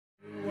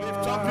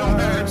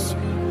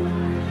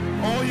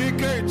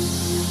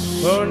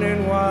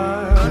Burning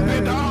wine. And be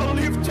thou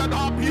lifted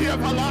up, ye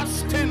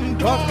everlasting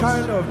doors. What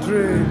kind of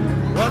drink?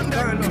 What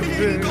kind of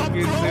drink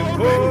is the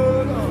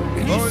bowl of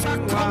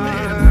burning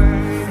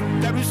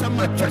wine? There is a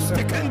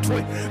majestic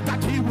entry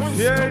that he wants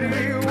to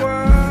make.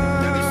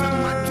 There is a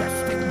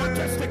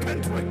majestic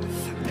entry.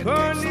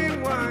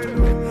 Burning wine.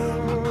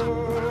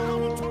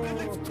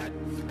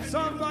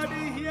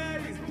 Somebody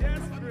here is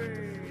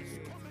desperate.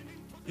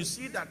 You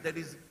see that there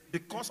is,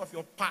 because of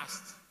your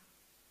past,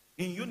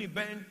 in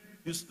Uniben,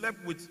 you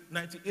slept with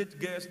 98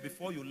 girls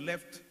before you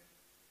left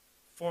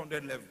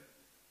 400 level.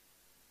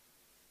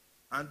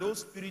 And those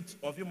spirits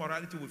of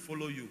immorality will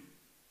follow you.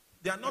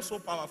 They are not so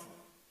powerful.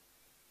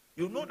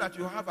 You know that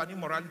you have an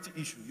immorality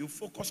issue. You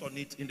focus on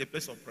it in the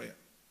place of prayer.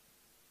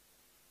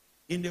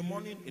 In the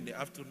morning, in the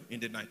afternoon,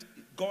 in the night.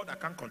 God, I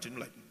can't continue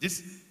like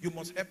this. You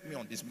must help me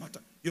on this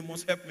matter. You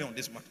must help me on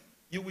this matter.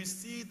 You will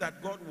see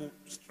that God will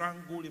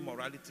strangle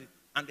immorality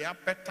and the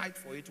appetite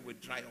for it will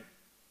dry up.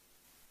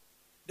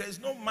 There is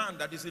no man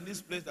that is in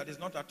this place that is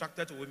not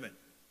attracted to women.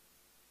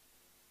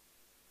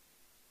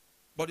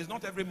 But it's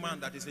not every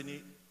man that is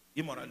in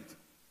immorality.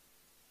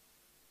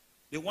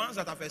 The ones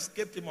that have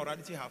escaped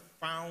immorality have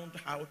found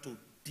how to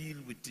deal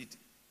with it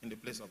in the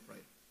place of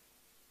prayer.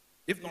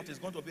 If not, it's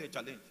going to be a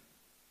challenge.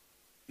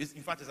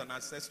 In fact, it's an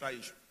ancestral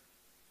issue.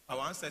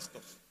 Our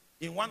ancestors.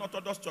 In one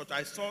Orthodox church,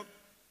 I saw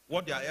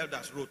what their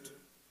elders wrote.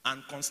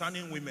 And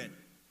concerning women,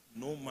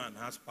 no man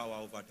has power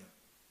over them.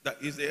 That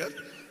is the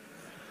elder.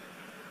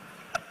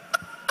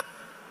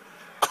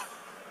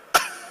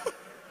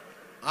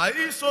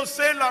 Aiso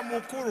sela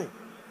mukuru.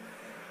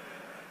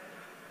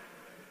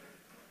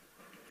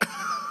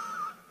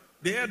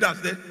 The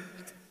elders,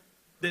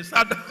 they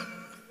sat down.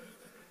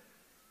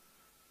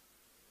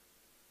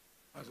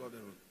 That's what they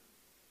wrote.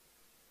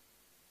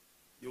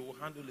 You will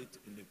handle it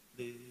in the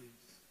place.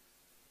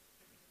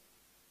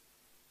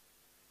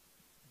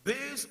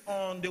 Based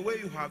on the way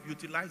you have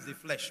utilized the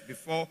flesh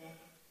before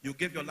you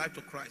gave your life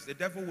to Christ, the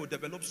devil will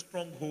develop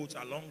strongholds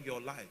along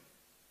your life.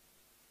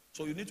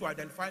 So you need to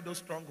identify those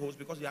strongholds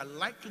because they are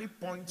likely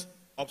points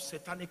of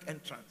satanic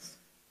entrance.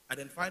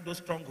 Identify those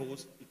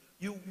strongholds.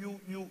 You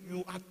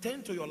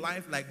attend to your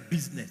life like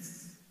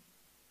business.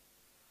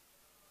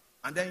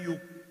 And then you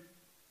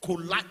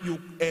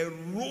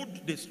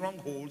erode the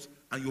strongholds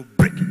and you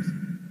break it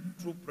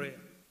through prayer.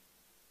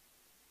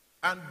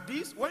 And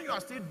this, when you are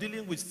still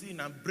dealing with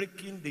sin and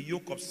breaking the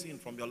yoke of sin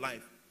from your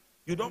life,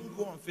 you don't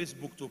go on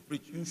Facebook to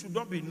preach. You should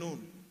not be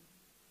known.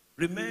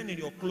 Remain in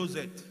your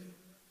closet.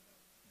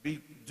 Be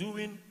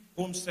doing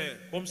home cell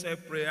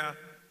prayer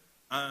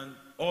and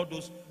all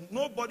those.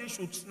 Nobody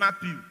should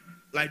snap you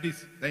like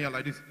this. Then you're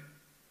like this.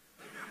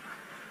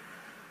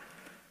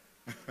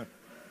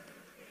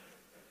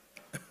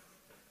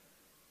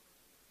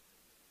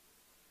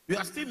 You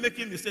are still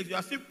making mistakes. You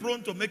are still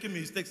prone to making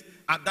mistakes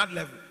at that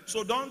level.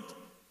 So don't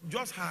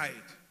just hide.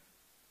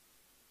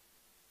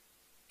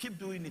 Keep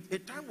doing it. A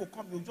time will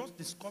come, you'll just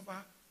discover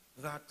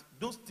that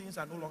those things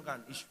are no longer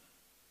an issue.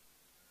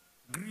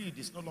 Greed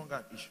is no longer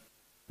an issue.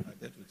 I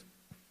dealt with it.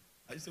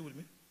 Are you still with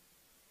me?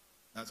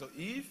 And so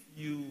if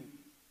you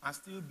are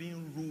still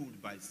being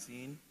ruled by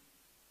sin,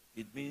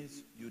 it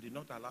means you did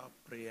not allow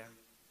prayer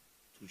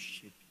to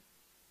shape you.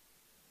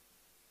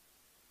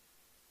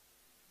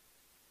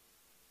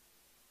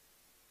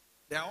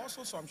 There are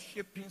also some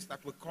shapings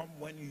that will come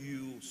when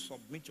you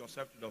submit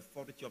yourself to the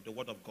authority of the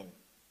word of God.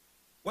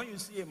 When you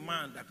see a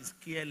man that is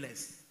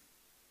careless,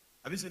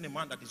 have you seen a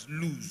man that is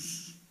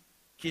loose,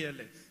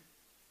 careless?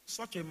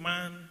 Such a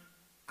man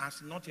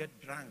has not yet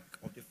drank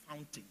of the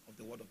fountain of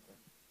the word of God.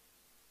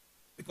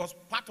 Because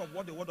part of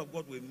what the word of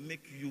God will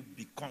make you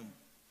become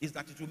is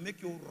that it will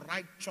make you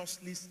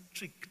righteously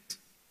strict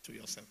to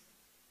yourself.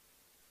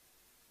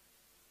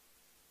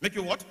 Make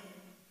you what?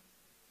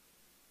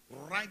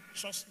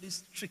 Righteously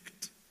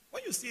strict.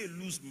 When you see a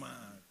loose man,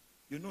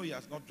 you know he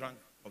has not drank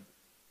of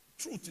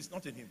the truth is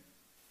not in him.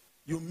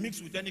 You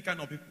mix with any kind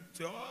of people.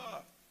 Say,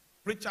 oh,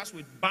 preachers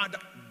with bad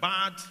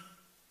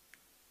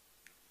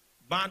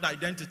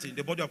identity in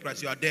the body of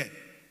Christ. You are there.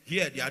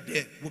 Here, they are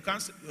there. We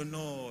can't say,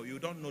 no, you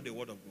don't know the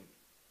word of God.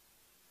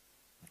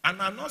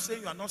 And I'm not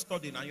saying you are not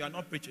studying and you are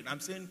not preaching. I'm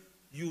saying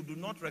you do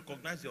not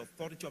recognize the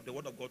authority of the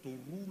word of God to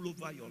rule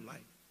over your life.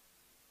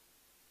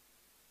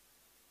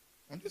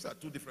 And these are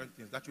two different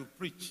things that you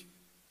preach.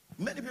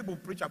 Many people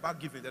preach about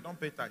giving. They don't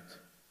pay tithe.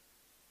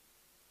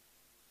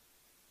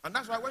 And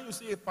that's why when you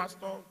see a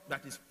pastor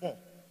that is poor,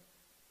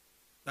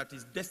 that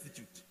is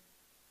destitute,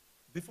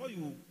 before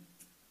you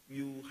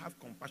have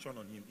compassion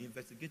on him,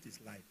 investigate his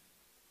life.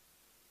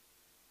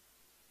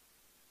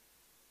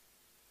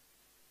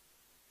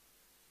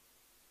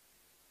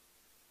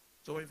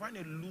 So when you find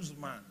a loose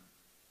man,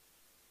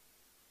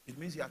 it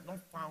means he has not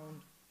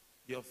found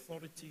the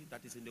authority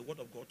that is in the word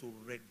of God to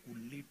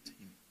regulate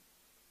him.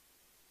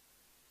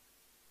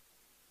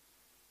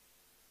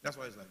 That's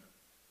why it's like that.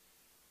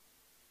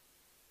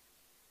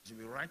 He should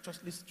be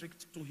righteously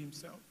strict to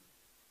himself.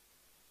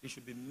 He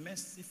should be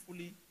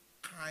mercifully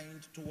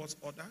kind towards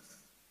others.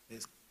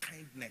 There's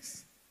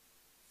kindness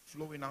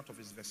flowing out of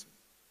his vessel.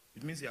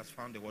 It means he has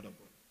found the word of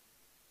God.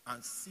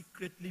 and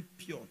secretly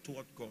pure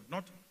toward God.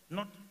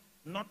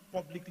 Not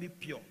publicly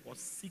pure, but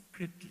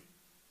secretly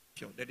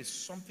pure. There is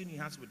something he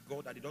has with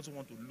God that he doesn't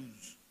want to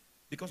lose.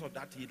 Because of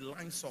that, he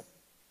lines up.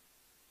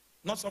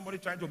 Not somebody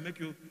trying to make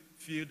you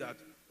feel that,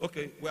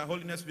 okay, we are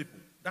holiness people.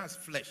 That's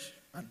flesh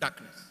and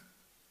darkness.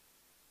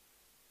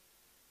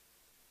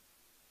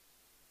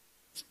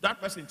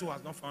 That person too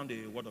has not found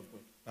the word of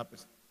God. That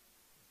person.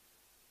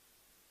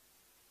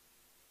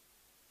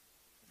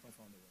 Has not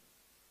found the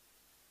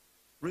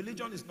word.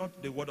 Religion is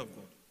not the word of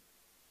God.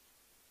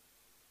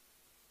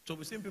 So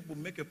we've seen people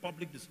make a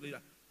public display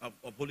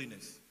of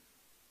holiness.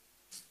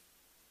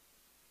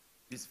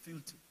 It's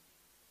filthy.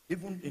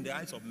 Even in the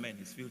eyes of men,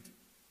 it's filthy.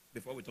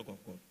 Before we talk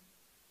of God.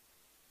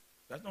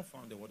 That's not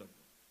found the word of God.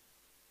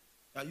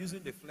 They are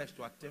using the flesh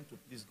to attempt to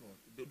please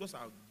God. Those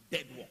are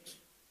dead works.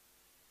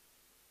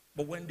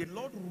 But when the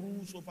Lord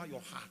rules over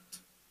your heart,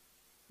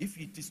 if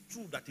it is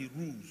true that he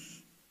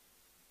rules,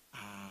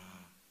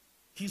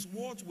 his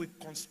words will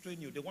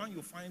constrain you. The one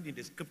you find in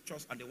the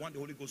scriptures and the one the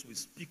Holy Ghost will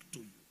speak to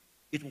you,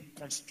 it will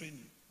constrain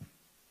you.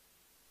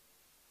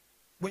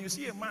 When you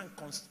see a man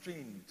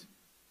constrained,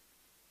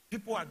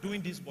 people are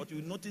doing this, but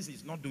you notice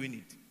he's not doing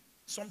it.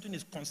 Something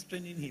is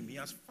constraining him. He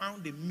has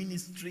found the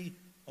ministry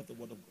of the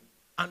word of God.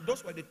 And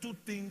those were the two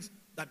things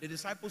that the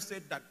disciples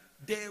said, that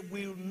they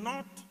will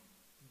not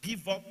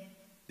give up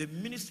the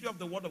ministry of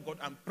the word of God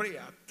and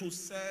prayer to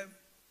serve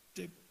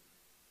table.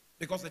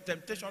 Because the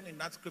temptation in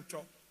that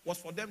scripture was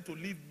for them to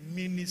leave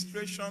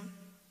ministration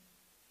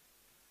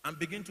and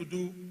begin to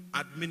do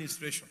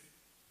administration.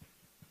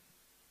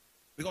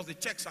 Because the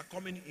checks are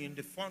coming in,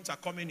 the funds are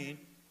coming in.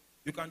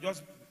 You can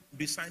just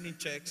be signing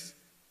checks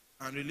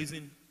and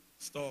releasing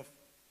stuff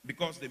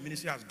because the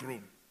ministry has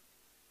grown.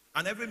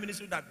 And every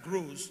ministry that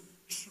grows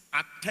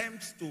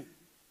attempts to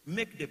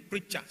make the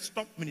preacher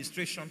stop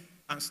ministration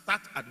and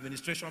start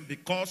administration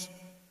because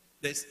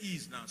there's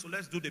ease now. So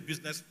let's do the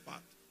business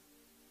part.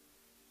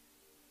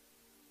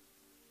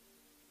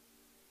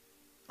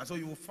 And so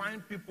you will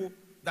find people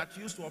that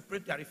used to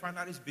operate their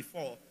refineries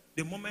before.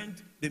 The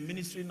moment the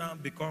ministry now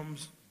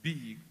becomes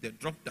big, they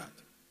drop that.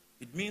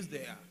 It means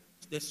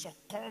they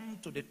succumb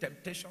to the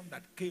temptation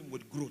that came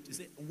with growth. You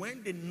see,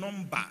 when the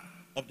number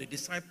of the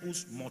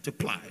disciples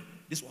multiplied,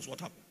 this was what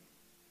happened.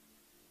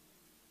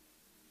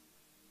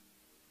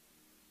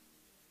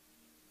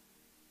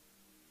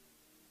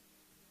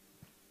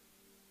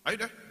 Are you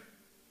there?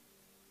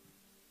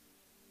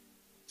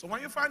 So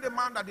when you find a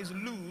man that is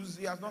loose,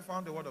 he has not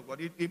found the word of God.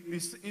 He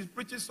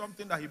preaches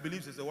something that he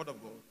believes is the word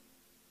of God.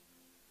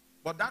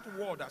 But that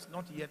word has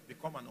not yet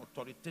become an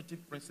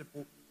authoritative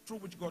principle through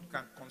which God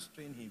can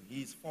constrain him.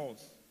 He is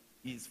false.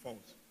 He is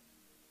false.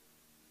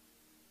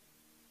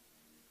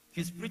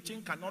 His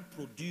preaching cannot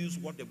produce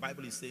what the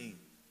Bible is saying,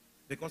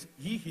 because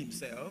he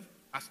himself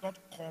has not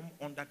come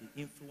under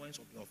the influence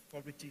of the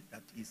authority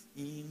that is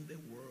in the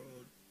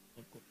word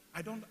of God.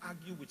 I don't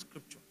argue with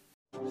scripture.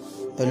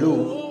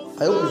 Hello,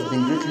 I hope you've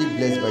been greatly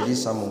blessed by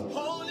this sermon.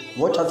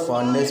 Watch out for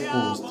our next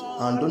post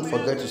and don't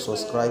forget to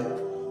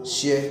subscribe,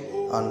 share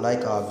and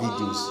like our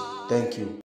videos. Thank you.